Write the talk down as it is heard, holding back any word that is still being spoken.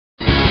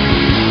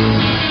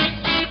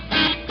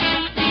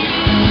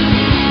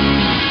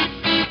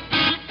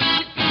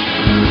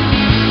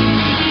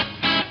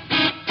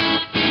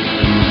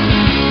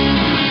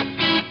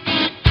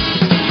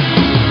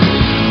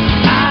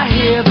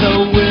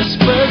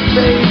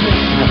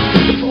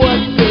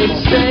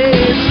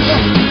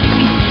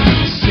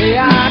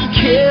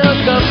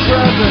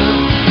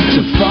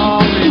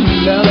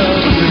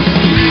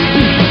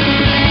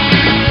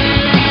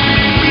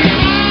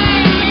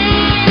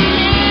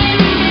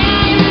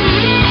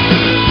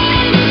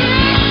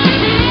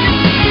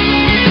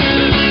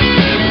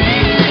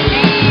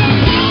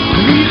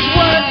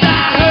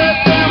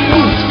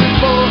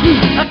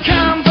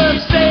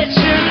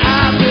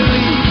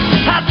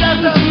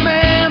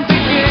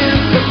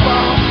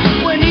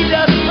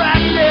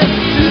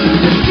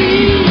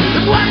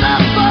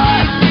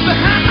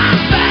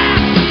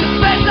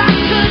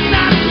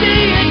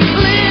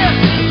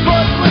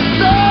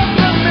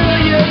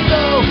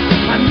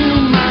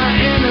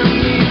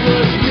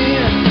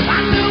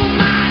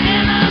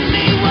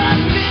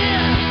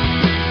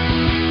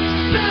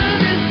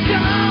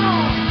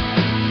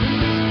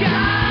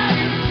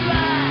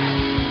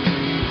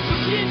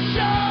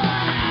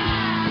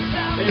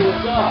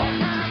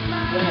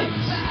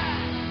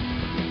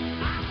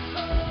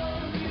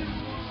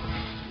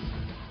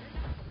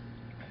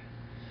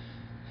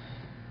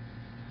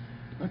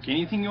Look,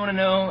 anything you want to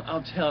know,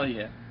 I'll tell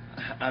you.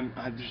 I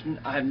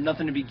have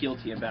nothing to be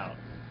guilty about.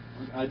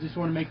 I just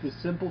want to make this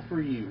simple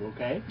for you,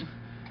 okay?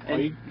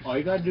 And all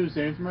you gotta do is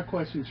answer my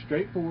questions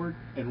straightforward,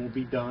 and we'll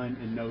be done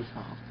in no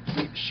time.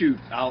 shoot,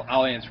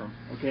 I'll answer them.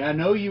 Okay, I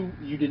know you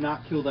did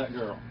not kill that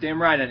girl.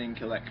 Damn right I didn't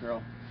kill that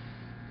girl.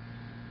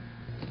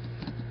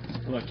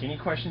 Look, any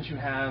questions you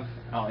have,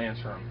 I'll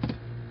answer them.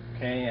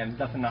 Okay, and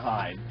nothing to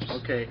hide.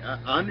 Okay,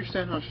 I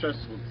understand how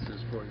stressful this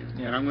is for you,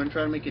 Yeah. and I'm going to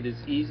try to make it as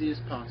easy as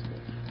possible.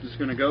 I'm just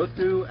going to go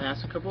through,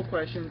 ask a couple of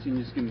questions, and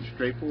you just give me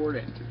straightforward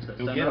answers. Does that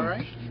sound all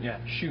right? Yeah,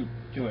 shoot,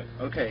 do it.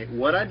 Okay,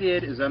 what I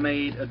did is I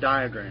made a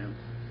diagram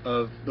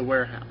of the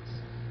warehouse.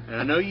 And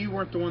I know you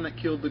weren't the one that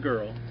killed the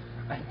girl.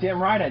 Damn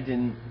right I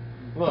didn't.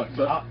 Look,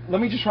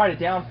 let me just write it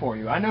down for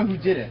you. I know who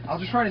did it. I'll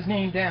just write his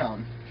name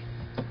down.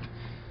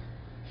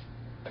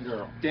 That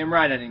girl. Damn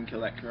right I didn't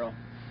kill that girl.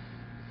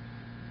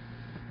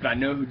 But I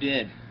know who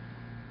did.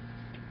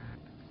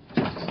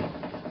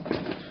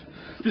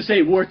 This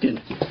ain't working.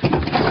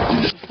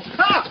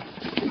 Ha!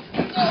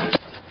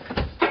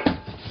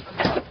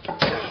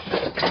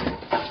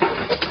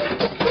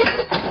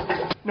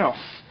 No.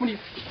 What do you...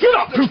 Get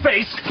up,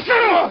 Two-Face! Get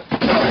up!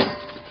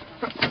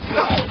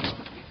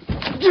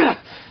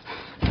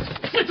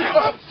 Get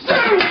down!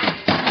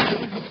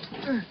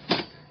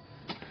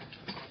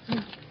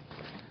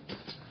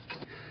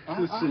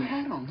 Listen, I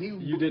had him.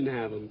 you didn't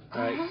have him,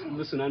 alright?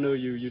 Listen, I know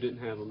you didn't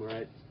have him,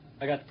 alright?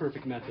 I got the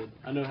perfect method.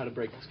 I know how to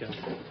break this guy.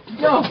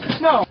 No,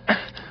 no!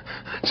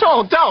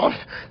 No, don't!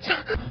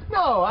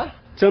 No,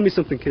 Tell me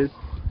something, kid.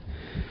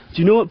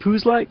 Do you know what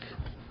poo's like?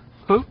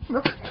 Huh?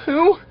 No,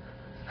 who?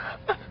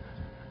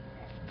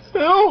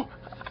 Who?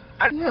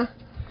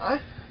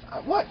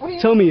 What do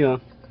you... Tell me,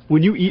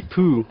 when you eat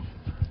poo,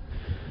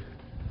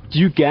 do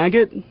you gag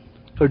it,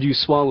 or do you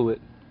swallow it?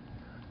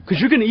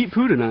 Because you're going to eat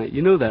poo tonight,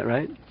 you know that,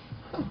 right?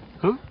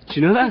 Huh? Did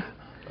you know that?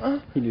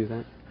 You knew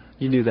that.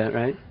 You knew that,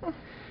 right?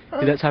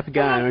 You're that type of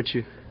guy, aren't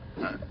you?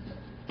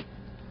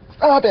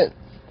 Stop it.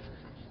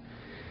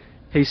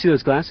 Hey, you see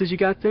those glasses you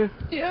got there?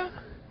 Yeah.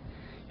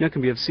 You're not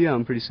going to be able to see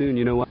them pretty soon,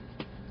 you know what?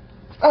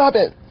 Stop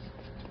it.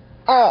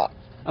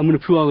 I'm going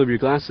to poo all over your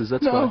glasses,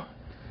 that's why. No.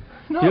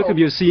 You're not going to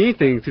be able to see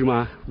anything through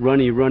my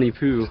runny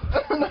poo.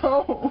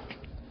 No.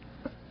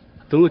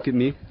 Don't look at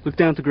me. Look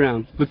down at the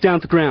ground. Look down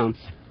at the ground.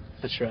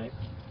 That's right.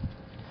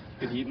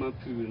 You're going to eat my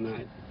poo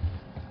tonight.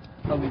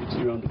 I'll leave it to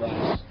your own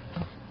device.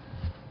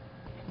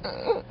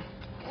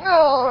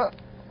 No.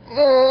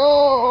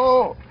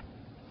 No.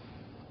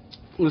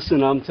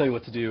 Listen, I'm telling you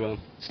what to do.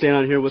 Stay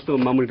down here with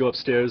him. I'm going to go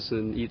upstairs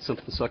and eat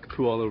something so I can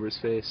poo all over his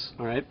face.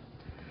 All right?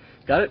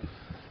 Got it?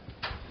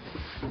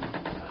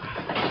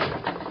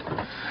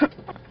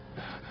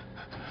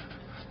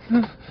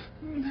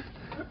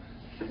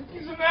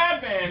 He's a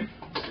madman.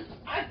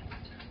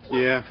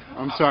 Yeah,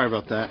 I'm sorry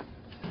about that.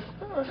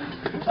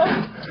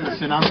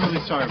 Listen, I'm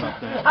really sorry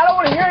about that. I don't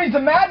want to hear he's a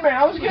madman.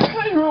 I was going to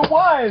tell you who it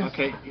was.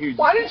 Okay, here.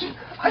 Why didn't you?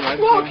 I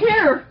don't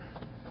care.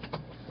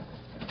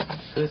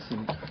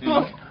 Listen,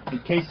 Look. in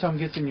case something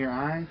gets in your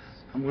eyes,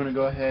 I'm going to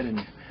go ahead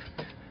and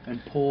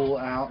pull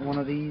out one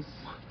of these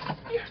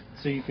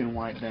so you can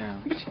wipe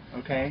down,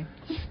 okay?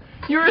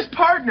 You're his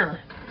partner.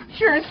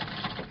 You're his...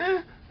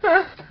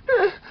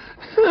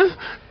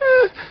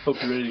 Hope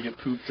you're ready to get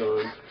pooped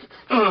on.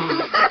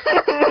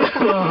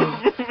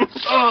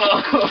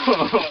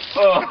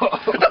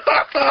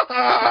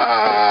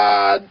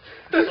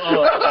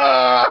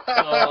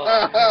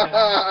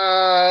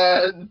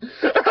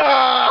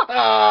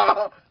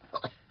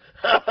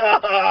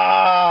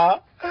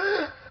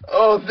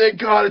 Oh, thank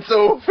God it's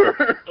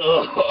over.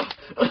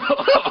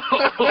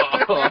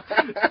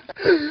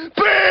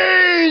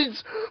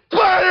 Beans!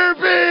 Butter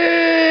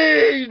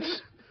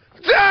beans!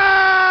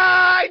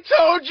 I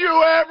told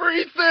you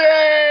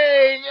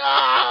everything!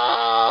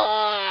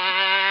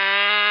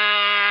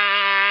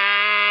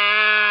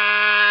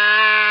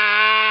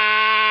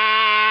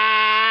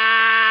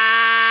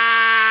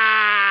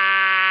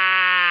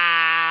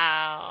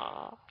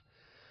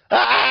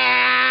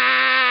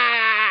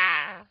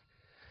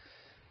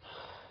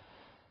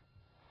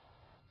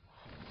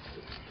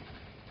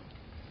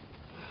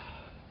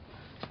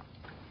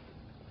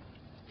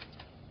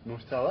 You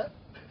want to tell it?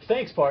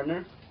 Thanks,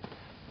 partner.